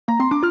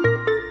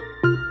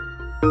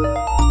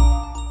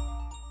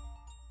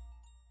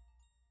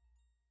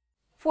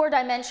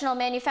Four-dimensional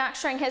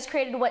manufacturing has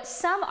created what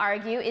some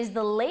argue is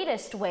the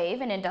latest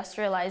wave in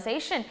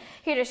industrialization.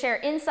 Here to share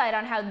insight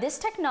on how this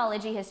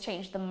technology has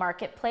changed the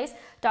marketplace,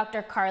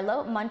 Dr.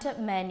 Carlo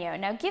Montemagno.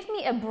 Now, give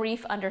me a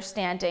brief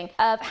understanding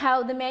of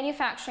how the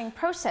manufacturing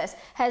process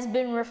has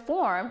been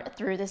reformed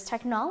through this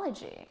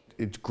technology.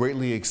 It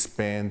greatly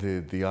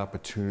expanded the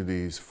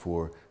opportunities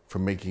for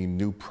making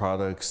new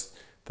products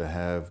that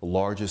have a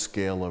larger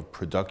scale of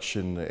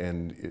production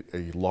and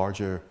a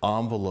larger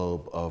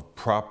envelope of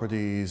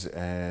properties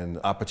and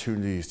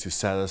opportunities to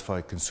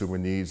satisfy consumer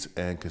needs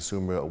and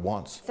consumer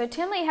wants. So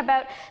tell me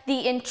about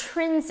the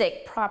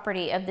intrinsic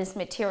property of this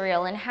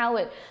material and how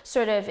it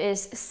sort of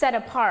is set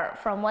apart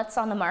from what's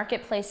on the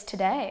marketplace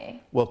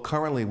today. Well,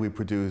 currently we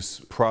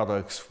produce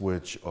products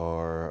which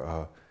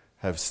are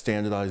have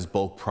standardized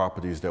bulk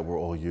properties that we're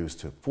all used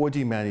to.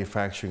 4D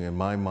manufacturing, in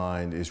my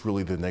mind, is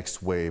really the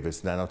next wave.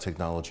 It's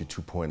nanotechnology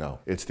 2.0.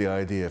 It's the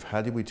idea of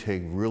how do we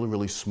take really,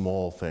 really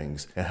small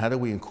things and how do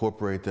we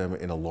incorporate them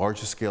in a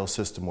larger scale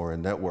system or a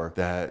network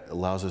that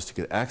allows us to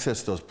get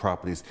access to those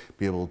properties,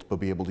 be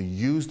able to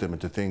use them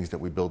into things that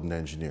we build and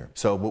engineer.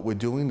 So what we're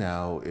doing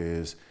now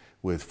is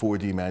with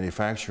 4D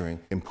manufacturing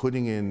and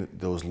putting in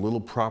those little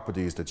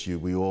properties that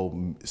we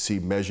all see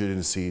measured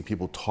and see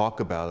people talk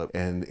about it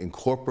and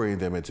incorporating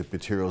them into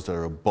materials that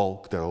are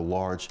bulk, that are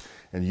large,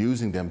 and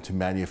using them to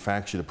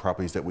manufacture the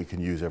properties that we can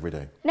use every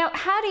day. Now,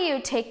 how do you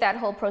take that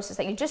whole process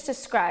that you just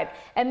described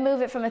and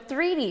move it from a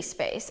 3D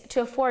space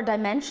to a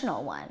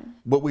 4-dimensional one?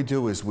 What we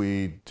do is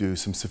we do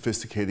some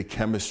sophisticated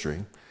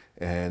chemistry,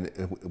 and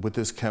with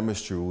this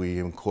chemistry we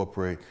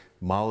incorporate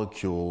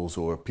molecules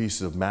or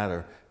pieces of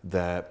matter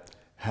that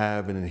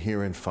have an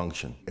inherent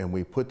function, and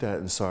we put that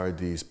inside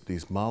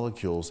these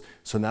molecules.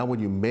 So now when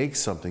you make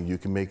something, you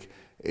can make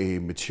a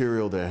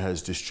material that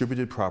has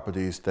distributed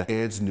properties that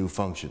adds new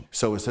function.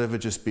 So instead of it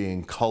just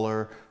being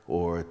color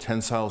or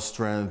tensile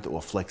strength or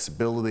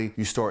flexibility,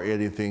 you start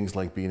adding things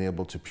like being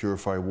able to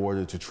purify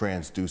water, to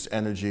transduce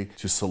energy,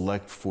 to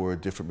select for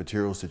different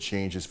materials, to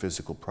change its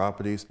physical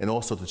properties, and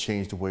also to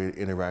change the way it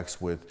interacts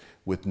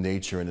with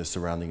nature and the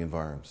surrounding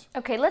environments.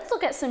 Okay, let's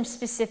look at some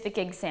specific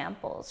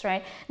examples,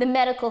 right? The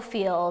medical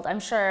field, I'm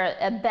sure,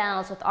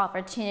 abounds with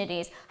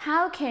opportunities.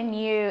 How can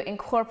you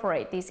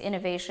incorporate these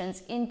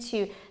innovations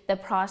into the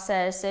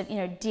process of,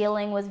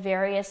 dealing with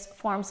various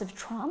forms of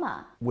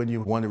trauma? When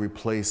you want to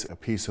replace a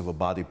piece of a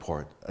body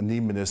part, a knee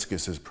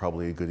meniscus is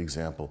probably a good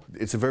example.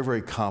 It's a very,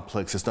 very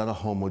complex, it's not a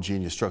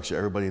homogeneous structure.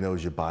 Everybody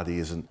knows your body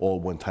isn't all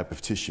one type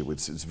of tissue.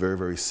 It's very,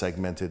 very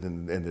segmented,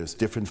 and there's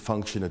different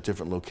function at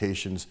different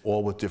locations,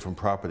 all with different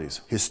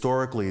properties.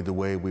 Historically, the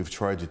way we've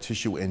tried to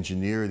tissue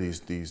engineer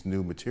these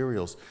new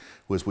materials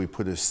was we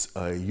put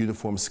a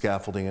uniform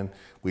scaffolding in.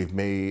 We've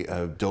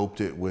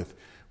doped it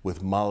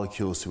with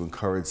molecules to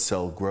encourage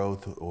cell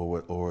growth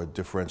or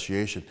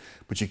differentiation,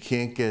 but you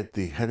can't get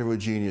the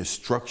heterogeneous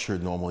structure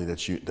normally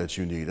that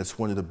you need. That's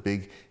one of the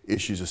big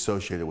issues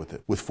associated with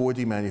it. With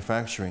 4D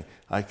manufacturing,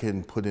 I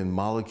can put in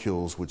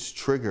molecules which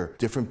trigger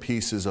different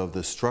pieces of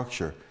the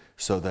structure,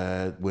 so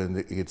that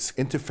when it's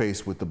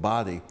interfaced with the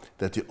body,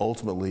 that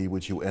ultimately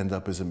what you end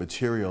up is a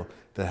material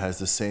that has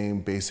the same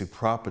basic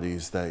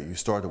properties that you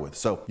started with.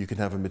 So you can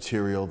have a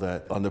material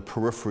that on the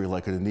periphery,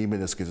 like a knee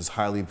meniscus, is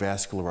highly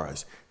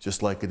vascularized,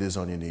 just like it is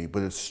on your knee,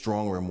 but it's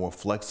stronger and more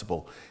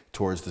flexible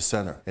towards the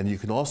center. And you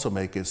can also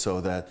make it so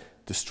that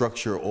the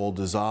structure all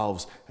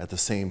dissolves at the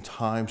same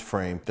time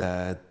frame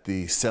that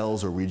the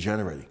cells are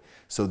regenerating.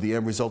 So the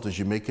end result is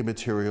you make a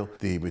material,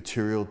 the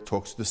material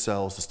talks to the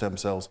cells, the stem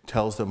cells,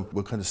 tells them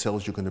what kind of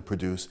cells you're going to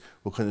produce,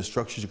 what kind of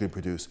structures you're going to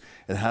produce,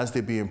 and as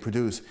they're being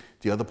produced,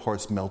 the other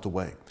parts melt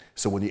away.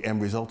 So when the end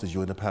result is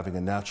you end up having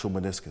a natural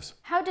meniscus.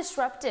 How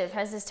disruptive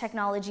has this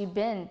technology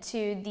been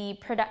to the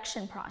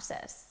production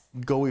process?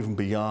 Go even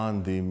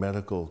beyond the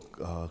medical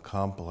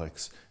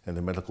complex and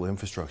the medical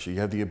infrastructure. You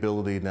have the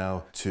ability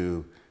now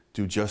to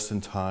do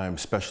just-in-time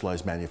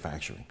specialized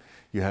manufacturing.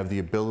 You have the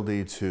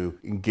ability to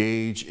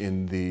engage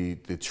in the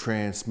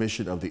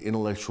transmission of the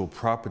intellectual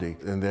property,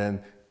 and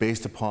then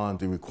based upon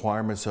the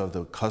requirements of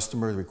the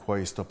customer,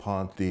 based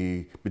upon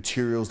the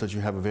materials that you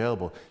have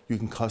available, you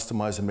can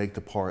customize and make the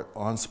part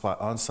on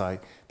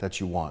site that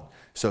you want.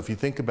 So if you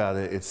think about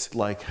it, it's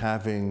like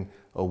having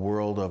a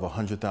world of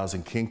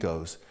 100,000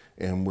 Kinkos,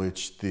 in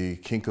which the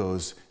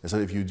Kinkos,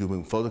 instead of you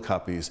doing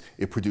photocopies,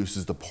 it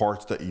produces the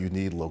parts that you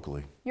need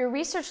locally. Your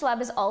research lab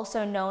is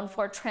also known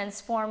for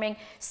transforming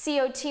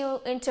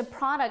CO2 into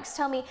products.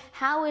 Tell me,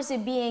 how is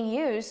it being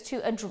used to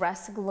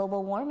address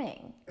global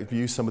warming? If you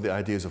use some of the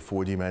ideas of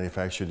 4D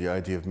manufacturing, the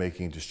idea of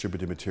making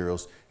distributed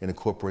materials and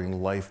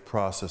incorporating life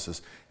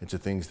processes into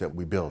things that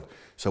we build.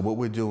 So what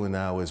we're doing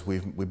now is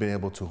we've been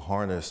able to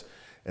harness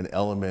an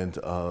element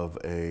of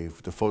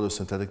the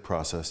photosynthetic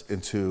process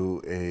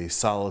into a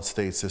solid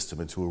state system,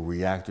 into a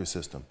reactor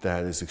system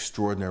that is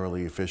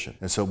extraordinarily efficient.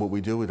 And so what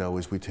we do now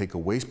is we take a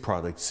waste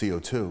product,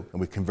 CO2, and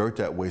we convert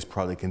that waste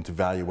product into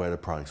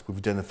value-added products. We've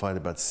identified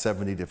about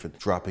 70 different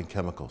drop-in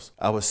chemicals.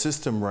 Our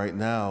system right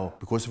now,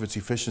 because of its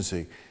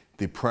efficiency,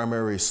 The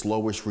primary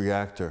slowest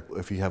reactor,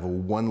 if you have a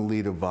 1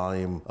 liter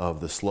volume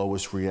of the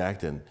slowest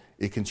reactant,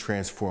 it can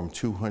transform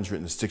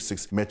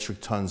 266 metric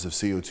tons of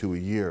CO2 a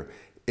year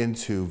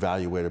into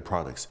value-added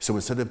products. So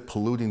instead of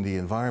polluting the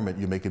environment,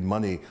 you're making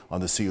money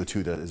on the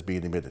CO2 that is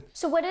being emitted.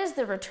 So what is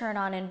the return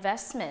on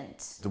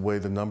investment? The way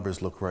the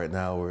numbers look right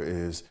now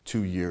is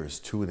 2 years,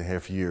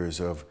 2.5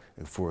 years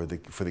for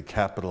the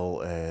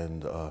capital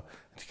and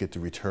to get the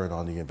return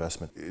on the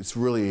investment. It's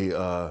really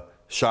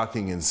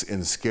shocking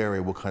and scary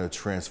what kind of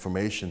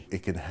transformation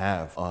it can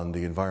have on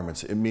the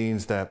environments. It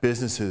means that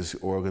businesses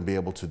are going to be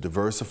able to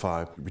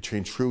diversify,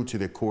 retain true to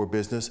their core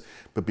business,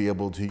 but be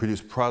able to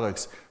produce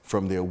products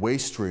from their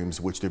waste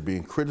streams, which they're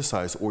being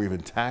criticized or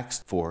even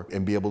taxed for,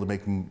 and be able to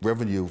make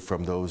revenue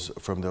from those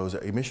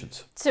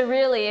emissions. So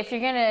really, if you're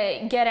going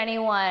to get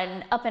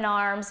anyone up in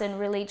arms and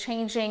really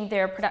changing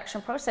their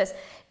production process,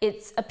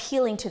 it's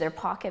appealing to their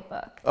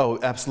pocketbook. Oh,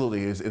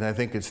 absolutely, and I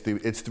think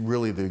it's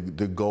really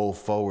the goal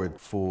forward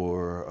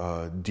for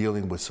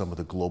dealing with some of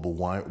the global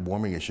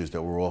warming issues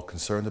that we're all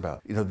concerned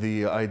about. You know,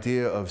 the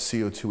idea of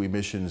CO2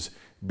 emissions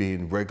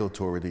being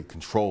regulatorily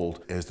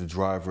controlled as the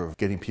driver of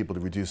getting people to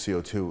reduce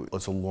CO2,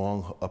 it's a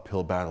long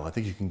uphill battle. I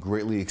think you can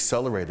greatly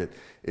accelerate it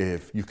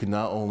if you can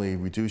not only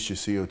reduce your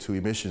CO2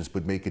 emissions,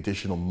 but make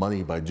additional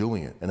money by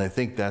doing it. And I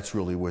think that's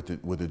really what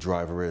the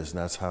driver is,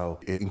 and that's how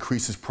it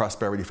increases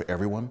prosperity for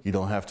everyone. You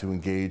don't have to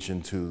engage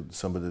into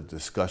some of the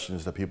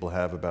discussions that people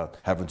have about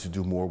having to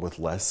do more with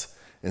less.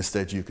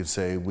 Instead, you could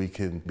say we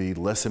can be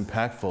less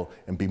impactful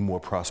and be more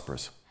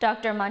prosperous.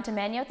 Dr.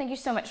 Montemagno, thank you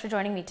so much for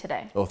joining me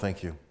today. Oh,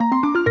 thank you.